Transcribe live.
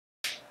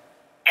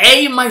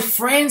Hey my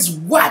friends,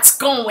 what's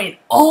going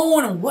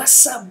on?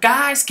 What's up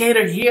guys?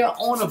 Gator here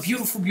on a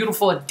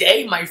beautiful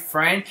day, my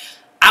friend.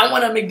 I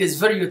want to make this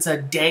video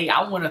today.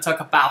 I want to talk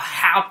about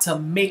how to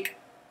make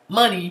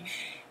money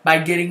by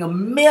getting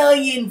 1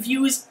 million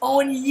views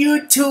on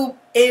YouTube.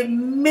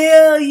 1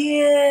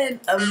 million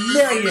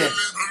views.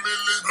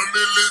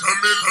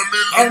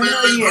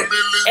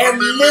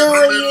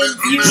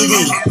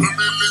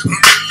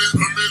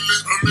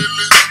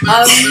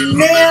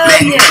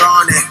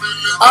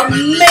 1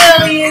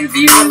 million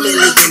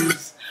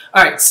views.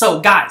 Alright, so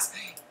guys,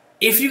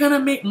 if you're gonna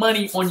make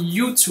money on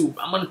YouTube,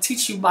 I'm gonna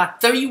teach you about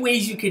 3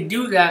 ways you can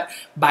do that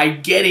by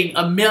getting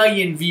 1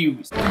 million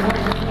views. You go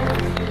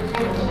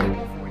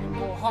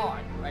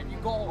hard, right? You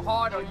go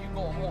hard or you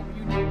go home.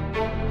 You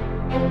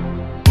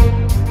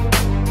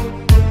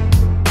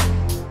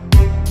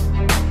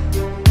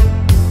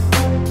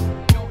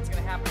know what's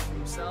gonna happen for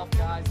yourself,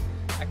 guys.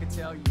 I can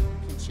tell you,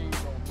 you can change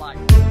your life.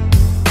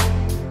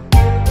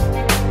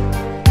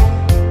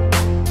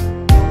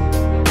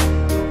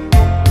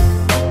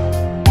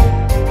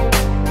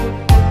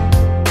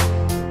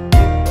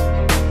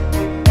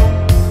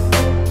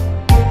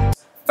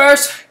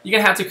 First, you're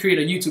gonna have to create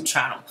a YouTube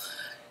channel.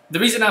 The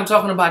reason I'm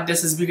talking about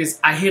this is because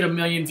I hit 1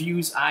 million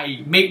views.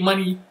 I make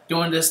money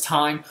during this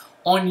time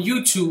on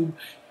YouTube,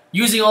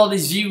 using all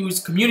these views,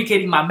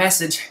 communicating my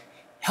message,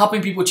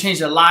 helping people change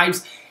their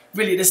lives.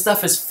 Really, this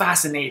stuff is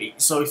fascinating.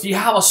 So if you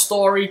have a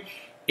story,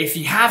 if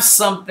you have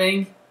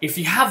something, if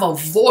you have a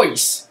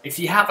voice, if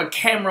you have a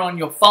camera on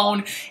your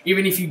phone,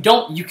 even if you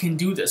don't, you can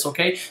do this,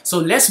 okay? So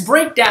let's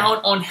break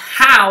down on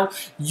how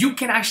you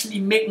can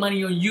actually make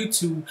money on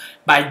YouTube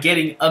by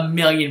getting 1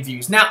 million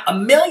views. Now,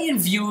 1 million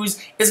views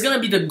is gonna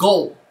be the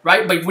goal,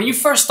 right? But when you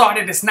first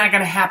started, it's not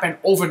gonna happen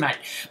overnight.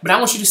 But I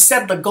want you to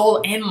set the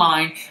goal in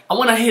mind. I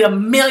wanna hit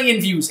 1 million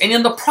views. And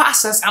in the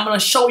process, I'm gonna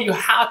show you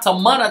how to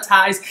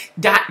monetize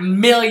that 1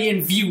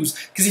 million views.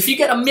 Because if you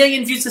get 1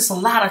 million views, it's a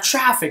lot of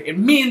traffic. It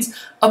means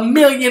 1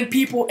 million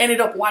people ended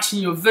up watching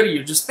your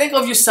video. Just think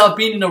of yourself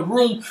being in a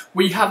room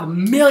where you have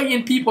 1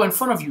 million people in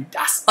front of you.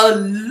 That's a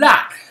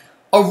lot.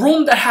 A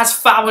room that has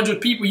 500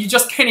 people, you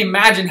just can't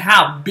imagine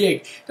how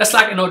big. That's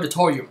like an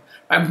auditorium.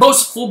 Right?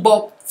 Most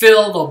football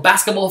field or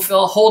basketball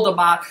field hold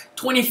about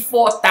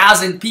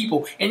 24,000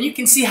 people, and you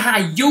can see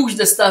how huge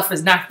this stuff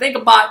is. Now think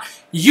about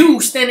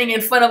you standing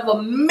in front of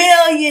 1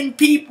 million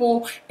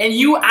people and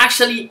you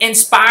actually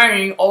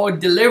inspiring or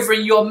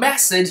delivering your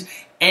message,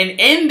 and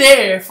in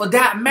there for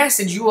that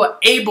message you are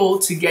able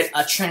to get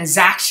a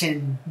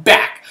transaction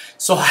back.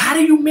 So how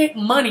do you make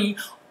money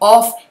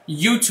off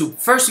YouTube?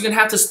 First, you're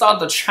gonna have to start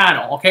the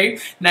channel, okay?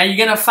 Now you're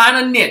gonna find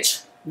a niche.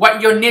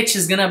 What your niche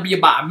is gonna be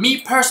about. Me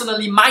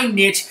personally, my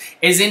niche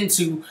is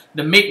into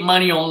the make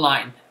money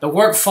online, the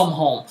work from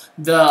home,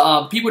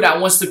 the people that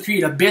wants to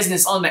create a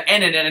business on the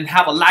internet and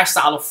have a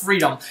lifestyle of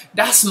freedom.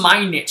 That's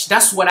my niche.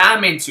 That's what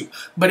I'm into.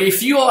 But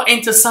if you are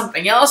into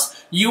something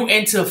else, you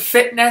into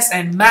fitness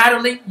and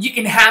modeling, you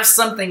can have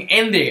something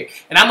in there.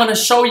 And I'm gonna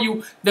show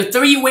you the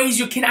 3 ways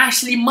you can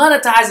actually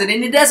monetize it.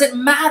 And it doesn't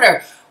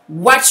matter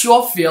what's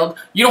your field.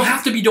 You don't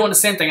have to be doing the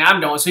same thing I'm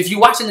doing. So if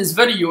you're watching this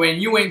video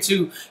and you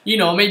into, you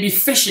know, maybe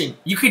fishing,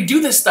 you could do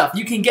this stuff.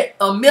 You can get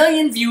 1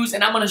 million views,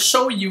 and I'm going to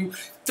show you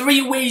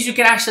 3 ways you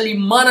can actually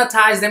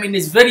monetize them in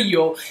this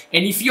video.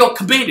 And if you're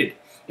committed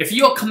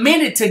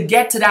to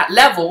get to that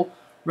level,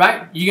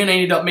 right, you're going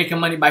to end up making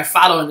money by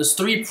following these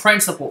 3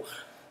 principles.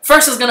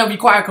 First, is going to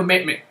require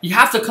commitment. You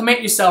have to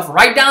commit yourself,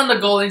 write down the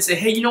goal and say,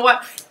 hey, you know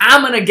what?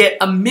 I'm going to get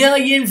 1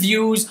 million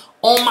views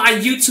on my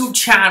YouTube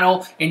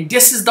channel, and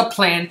this is the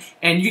plan,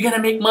 and you're going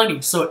to make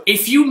money. So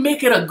if you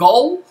make it a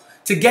goal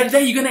to get there,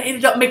 you're going to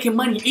end up making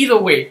money either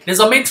way. There's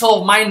a mentor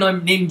of mine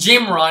named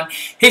Jim Ron.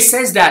 He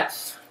says that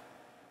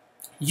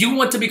you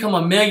want to become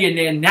a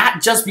millionaire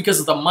not just because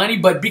of the money,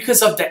 but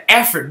because of the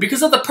effort,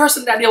 because of the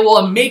person that it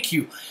will make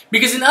you.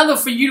 Because in order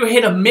for you to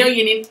hit 1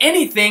 million in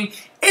anything,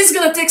 it's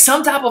going to take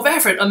some type of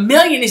effort. 1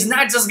 million is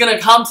not just going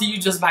to come to you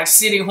just by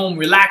sitting home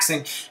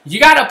relaxing. You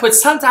got to put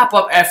some type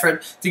of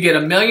effort to get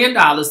 $1 million,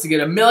 to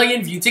get 1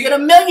 million views, to get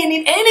 1 million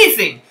in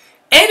anything.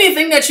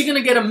 Anything that you're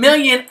going to get 1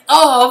 million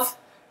of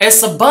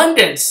is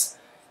abundance.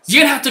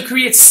 You're going to have to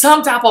create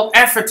some type of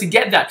effort to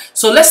get that.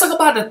 So let's talk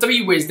about the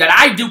 3 ways that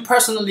I do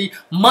personally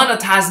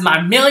monetize my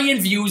 1 million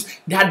views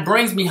that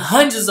brings me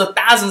hundreds of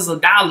thousands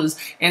of dollars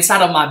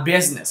inside of my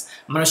business.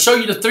 I'm going to show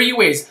you the 3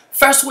 ways.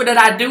 First way that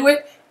I do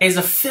it is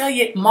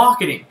affiliate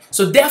marketing.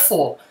 So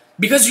therefore,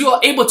 because you are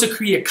able to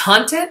create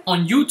content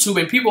on YouTube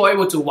and people are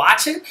able to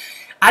watch it,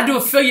 I do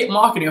affiliate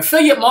marketing.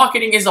 Affiliate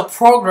marketing is a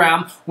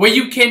program where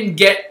you can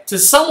get to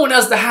someone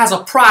else that has a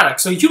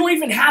product. So you don't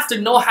even have to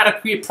know how to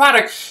create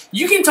product.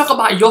 You can talk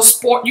about your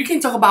sport. You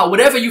can talk about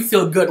whatever you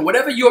feel good,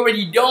 whatever you're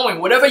already doing,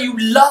 whatever you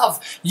love.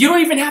 You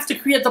don't even have to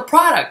create the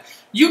product.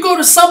 You go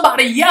to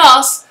somebody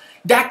else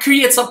that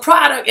creates a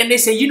product and they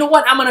say, you know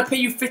what, I'm going to pay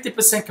you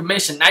 50%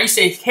 commission. Now you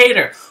say,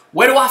 Hater,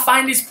 where do I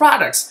find these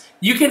products?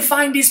 You can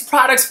find these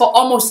products for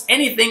almost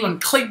anything on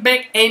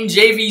ClickBank and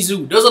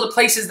JVZoo. Those are the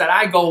places that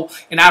I go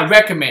and I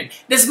recommend.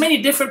 There's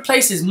many different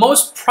places.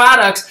 Most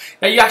products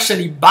that you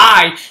actually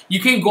buy, you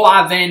can go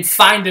out there and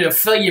find the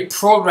affiliate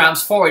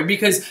programs for it,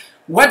 because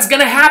what's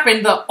gonna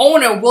happen, the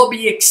owner will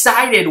be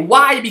excited.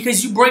 Why?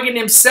 Because you bringing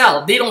them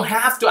sell. They don't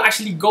have to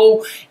actually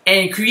go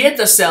and create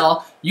the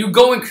sell. You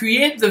go and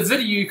create the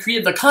video, you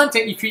create the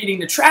content, you're creating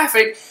the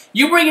traffic,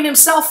 you bringing them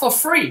sell for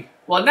free.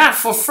 Well, not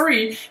for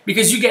free,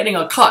 because you're getting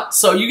a cut.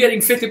 So you're getting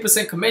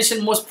 50%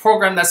 commission. Most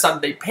programs, that's how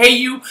they pay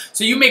you.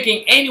 So you're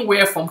making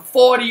anywhere from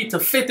 40 to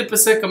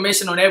 50%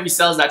 commission on every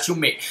sales that you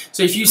make.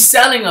 So if you're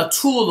selling a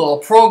tool or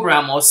a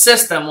program or a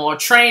system or a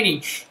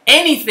training,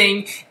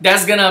 anything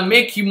that's gonna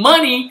make you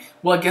money,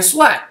 well, guess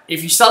what?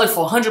 If you sell it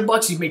for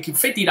 $100, you make you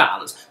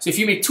 $50. So if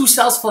you make 2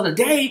 sales for the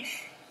day,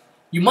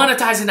 you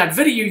monetize in that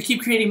video, you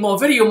keep creating more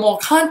video, more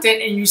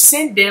content, and you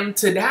send them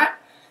to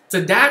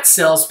that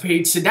sales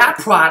page, to that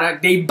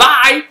product, they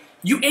buy,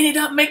 you ended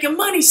up making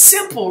money.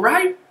 Simple,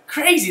 right?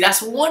 Crazy.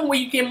 That's one way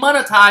you can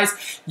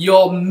monetize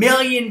your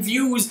 1,000,000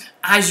 views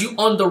as you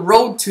on the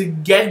road to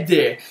get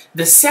there.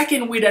 The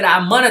second way that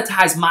I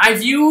monetize my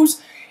views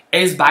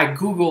is by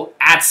Google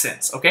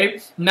Adsense,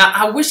 okay? Now,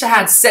 I wish I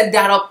had set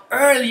that up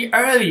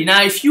early.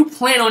 Now, if you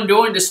plan on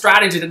doing the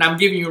strategy that I'm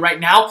giving you right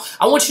now,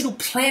 I want you to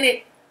plan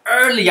it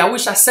early. I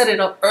wish I set it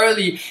up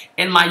early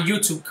in my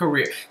YouTube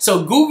career.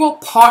 So Google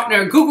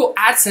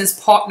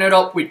AdSense partnered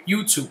up with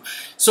YouTube.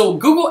 So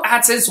Google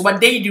AdSense,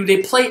 what they do, they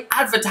play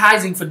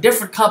advertising for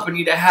different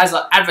company that has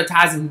an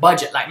advertising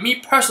budget. Like me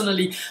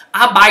personally,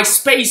 I buy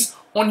space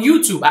on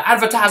YouTube. I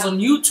advertise on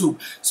YouTube.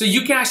 So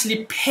you can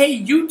actually pay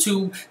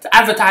YouTube to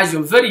advertise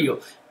your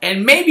video.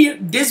 And maybe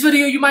this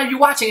video you might be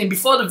watching, and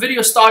before the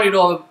video started,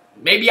 or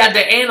maybe at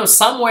the end or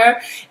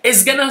somewhere,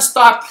 it's gonna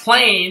start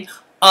playing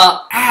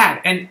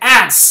an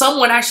ad.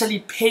 Someone actually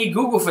paid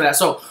Google for that.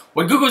 So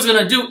what Google's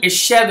gonna do is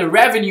share the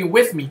revenue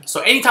with me.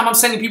 So anytime I'm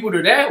sending people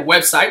to their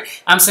website,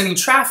 I'm sending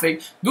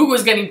traffic, Google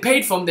is getting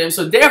paid from them.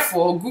 So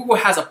therefore, Google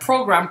has a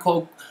program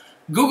called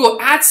Google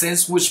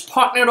AdSense, which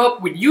partnered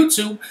up with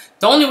YouTube.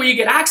 The only way you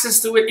get access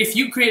to it if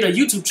you create a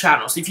YouTube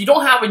channel. So if you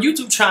don't have a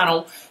YouTube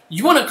channel,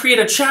 you want to create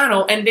a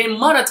channel and then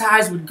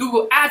monetize with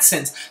Google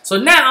AdSense. So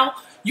now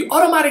you're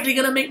automatically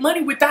going to make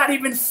money without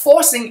even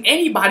forcing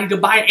anybody to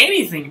buy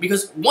anything,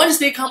 because once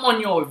they come on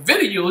your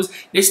videos,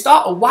 they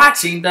start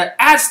watching, the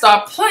ads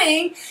start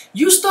playing,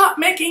 you start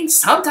making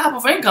some type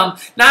of income.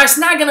 Now, it's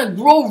not going to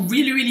grow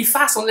really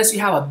fast unless you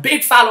have a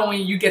big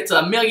following, you get to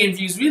 1,000,000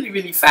 views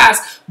really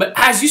fast. But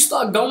as you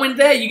start going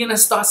there, you're going to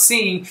start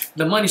seeing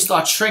the money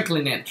start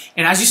trickling in.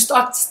 And as you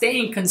start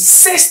staying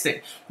consistent,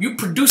 you're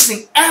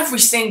producing every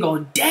single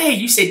day.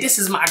 You say, this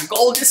is my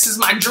goal, this is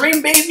my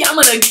dream, baby, I'm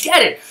going to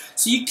get it.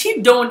 So you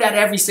keep doing that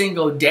every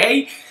single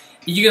day,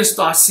 you're going to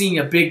start seeing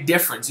a big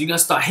difference. You're going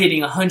to start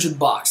hitting $100,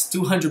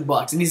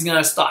 $200, and it's going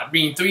to start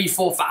being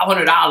 $300, $400,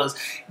 $500.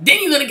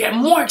 Then you're going to get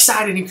more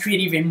excited and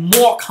create even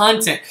more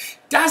content.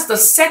 That's the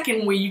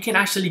second way you can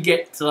actually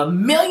get to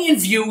 1,000,000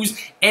 views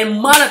and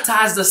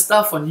monetize the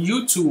stuff on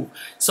YouTube.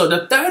 So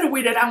the third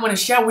way that I want to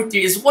share with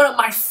you is one of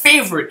my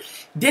favorite.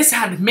 This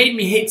had made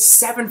me hit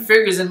 7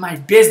 figures in my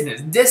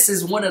business. This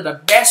is one of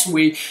the best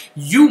ways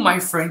you, my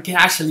friend, can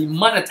actually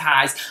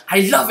monetize.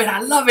 I love it.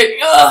 I love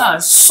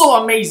it. So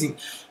amazing.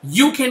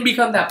 You can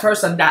become that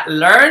person that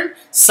learned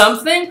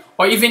something,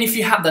 or even if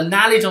you have the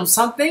knowledge on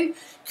something,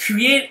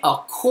 create a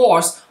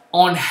course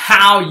on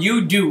how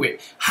you do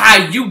it, how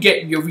you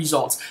get your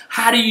results,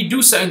 how do you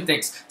do certain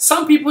things.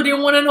 Some people, they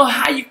want to know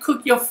how you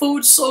cook your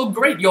food so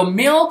great. Your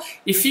meal,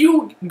 if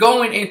you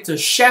going into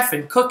chef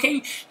and cooking,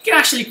 you can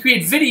actually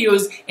create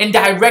videos and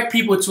direct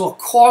people to a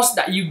course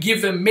that you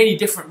give them many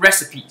different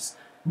recipes.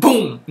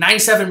 Boom,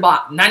 $97,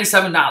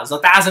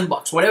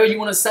 $1,000, whatever you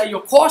want to sell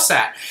your course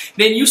at.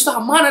 Then you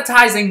start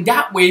monetizing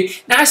that way.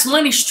 Now it's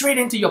money straight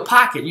into your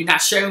pocket. You're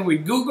not sharing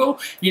with Google.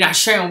 You're not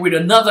sharing with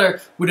another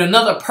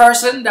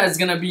person that's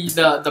gonna be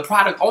the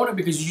product owner,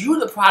 because you're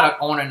the product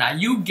owner now.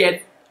 You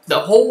get the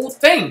whole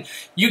thing.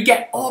 You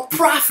get all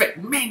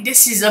profit. Man,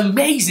 this is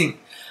amazing.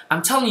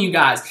 I'm telling you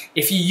guys,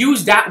 if you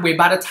use that way,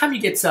 by the time you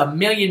get to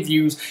 1,000,000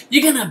 views,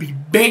 you're gonna be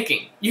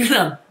banking. You're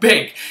gonna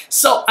bank.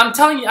 So I'm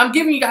telling you, I'm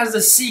giving you guys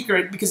the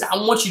secret because I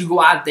want you to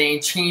go out there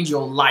and change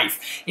your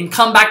life. And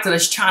come back to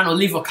this channel,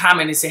 leave a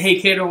comment and say,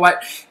 hey, Kato,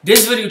 what?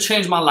 This video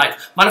changed my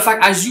life. Matter of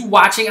fact, as you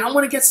watching, I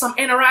want to get some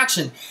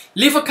interaction.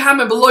 Leave a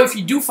comment below if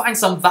you do find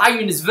some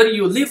value in this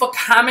video. Leave a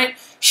comment,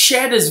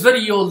 share this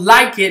video,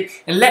 like it,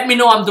 and let me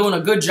know I'm doing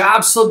a good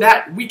job so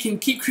that we can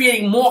keep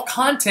creating more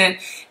content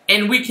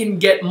and we can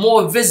get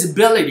more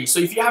visibility. So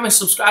if you haven't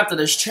subscribed to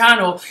this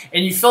channel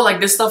and you feel like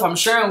this stuff I'm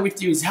sharing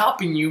with you is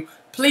helping you,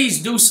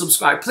 please do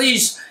subscribe.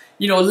 Please,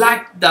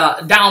 like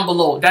down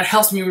below. That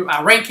helps me with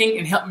my ranking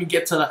and help me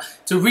get to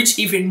reach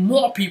even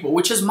more people,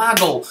 which is my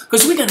goal.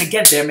 Because we're gonna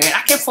get there, man.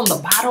 I came from the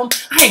bottom.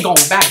 I ain't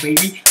going back,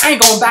 baby. I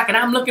ain't going back, and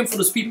I'm looking for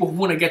those people who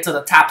want to get to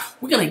the top.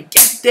 We're gonna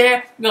get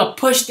there. We're gonna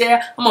push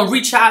there. I'm gonna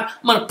reach out.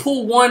 I'm gonna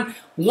pull one,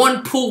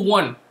 pull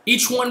one.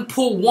 Each one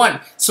pull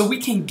one so we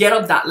can get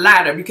up that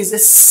ladder, because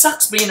it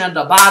sucks being at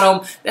the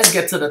bottom. Let's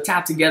get to the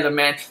top together,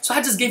 man. So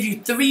I just gave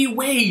you 3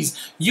 ways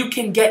you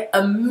can get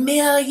a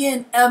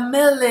million. A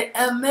million.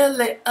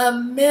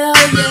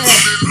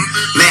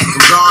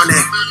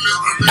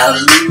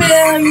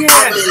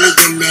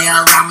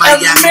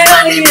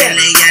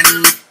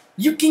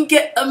 You can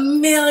get a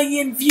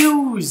million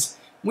views.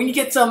 When you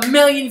get to 1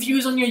 million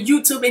views on your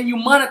YouTube and you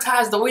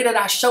monetize the way that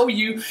I show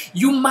you,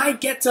 you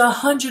might get to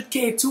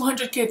 100K,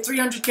 200K,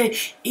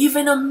 300K,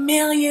 even $1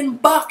 million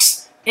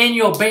in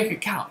your bank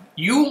account.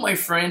 You, my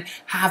friend,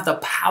 have the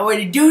power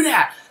to do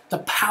that. The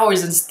power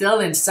is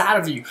instilled inside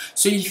of you.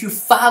 So if you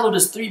follow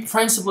this 3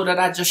 principles that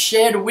I just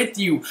shared with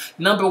you,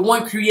 number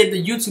 1, create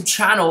the YouTube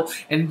channel,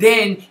 and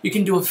then you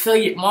can do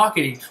affiliate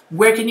marketing.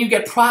 Where can you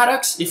get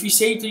products? If you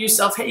say to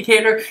yourself, hey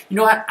Cater, you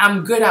know what,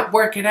 I'm good at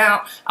working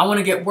out, I want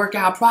to get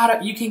workout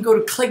product, you can go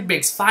to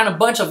ClickBanks, find a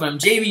bunch of them,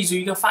 JVs, or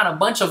you can find a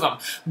bunch of them.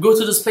 Go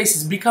to those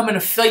places, become an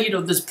affiliate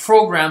of this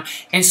program,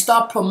 and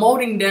start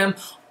promoting them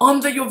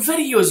under your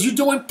videos. You're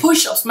doing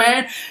push-ups,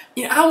 man.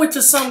 You know, I went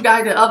to some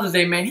guy the other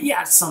day, man. He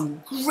had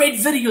some great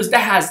videos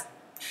that has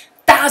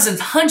thousands,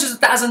 hundreds of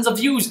thousands of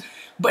views,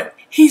 but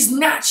he's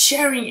not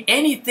sharing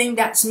anything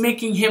that's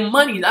making him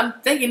money. I'm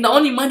thinking the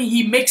only money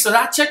he makes, so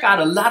I check out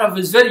a lot of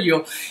his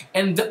video,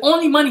 and the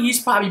only money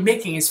he's probably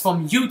making is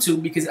from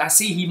YouTube, because I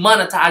see he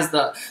monetized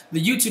the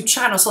YouTube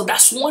channel. So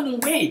that's one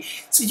way.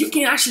 So you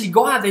can actually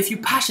go out there if you're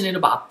passionate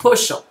about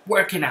push-up,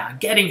 working out,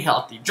 getting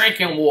healthy,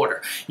 drinking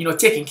water, you know,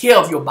 taking care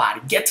of your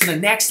body, get to the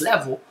next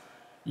level.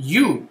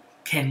 You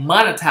can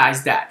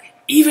monetize that.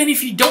 Even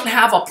if you don't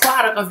have a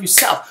product of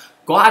yourself,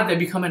 go out there,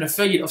 become an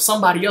affiliate of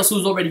somebody else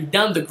who's already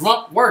done the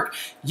grunt work.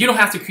 You don't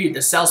have to create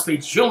the sales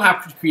page. You don't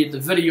have to create the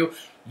video.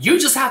 You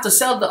just have to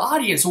sell the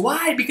audience.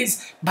 Why?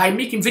 Because by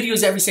making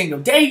videos every single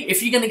day,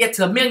 if you're going to get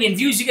to 1 million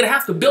views, you're going to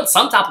have to build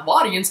some type of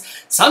audience.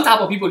 Some type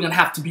of people are going to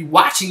have to be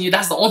watching you.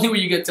 That's the only way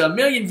you get to 1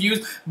 million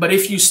views. But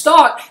if you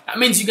start, that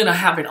means you're going to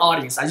have an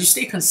audience. As you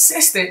stay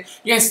consistent,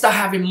 you're going to start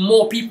having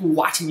more people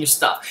watching your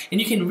stuff. And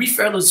you can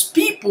refer those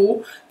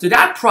people to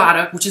that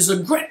product, which is a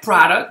great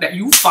product that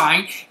you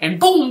find, and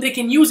boom, they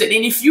can use it.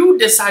 And if you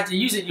decide to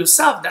use it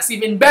yourself, that's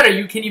even better.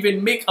 You can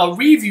even make a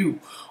review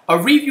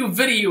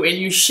video, and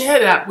you share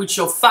that with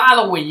your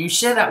following, you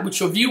share that with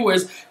your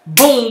viewers,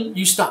 boom,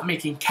 you start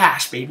making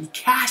cash, baby.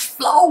 Cash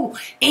flow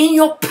in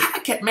your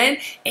pocket, man.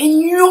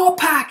 In your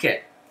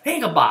pocket.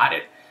 Think about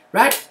it,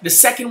 right? The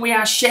second way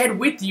I shared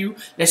with you,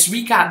 let's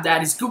recap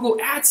that, is Google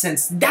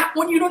Adsense. That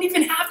one you don't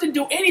even have to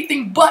do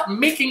anything but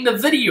making the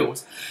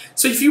videos.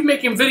 So if you're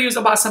making videos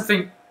about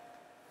something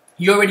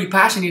you're already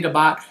passionate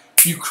about,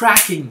 you're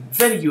cracking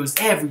videos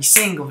every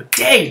single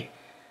day,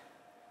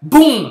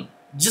 boom.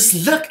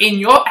 Just look in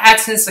your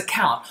AdSense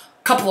account.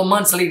 A couple of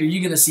months later,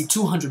 you're going to see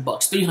 200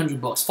 bucks, 300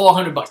 bucks,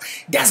 400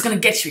 bucks. That's going to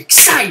get you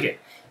excited.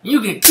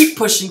 You're going to keep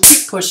pushing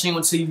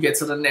until you get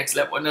to the next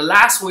level. And the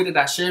last way that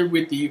I shared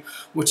with you,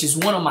 which is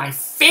one of my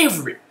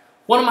favorite,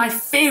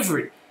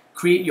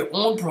 create your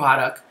own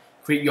product,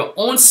 create your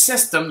own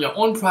system, your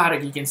own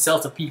product you can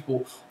sell to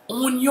people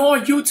on your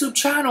YouTube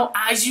channel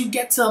as you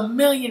get to 1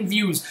 million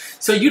views.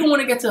 So you don't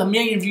want to get to 1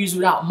 million views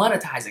without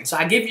monetizing. So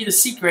I gave you the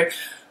secret.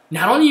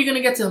 Not only are you going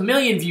to get to 1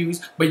 million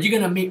views, but you're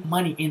going to make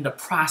money in the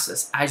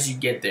process as you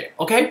get there,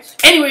 okay?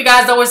 Anyway,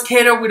 guys, that was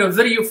Cater with a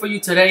video for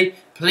you today.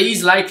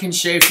 Please like and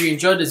share if you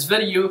enjoyed this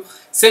video.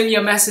 Send me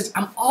a message.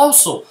 I'm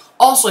also,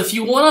 if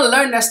you want to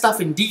learn that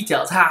stuff in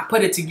details, how I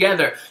put it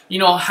together, you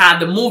know, how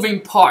the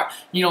moving part,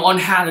 you know, on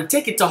how to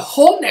take it to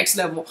whole next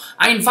level,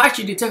 I invite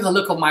you to take a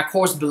look at my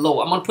course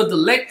below. I'm going to put the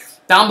link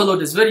down below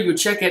this video.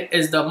 Check it.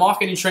 It's the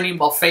Marketing Training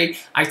Buffet.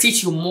 I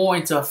teach you more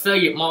into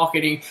affiliate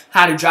marketing,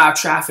 how to drive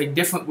traffic,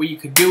 different way you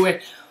could do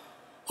it.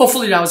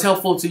 Hopefully that was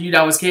helpful to you.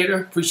 That was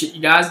Cater. Appreciate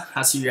you guys.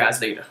 I'll see you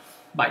guys later.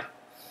 Bye.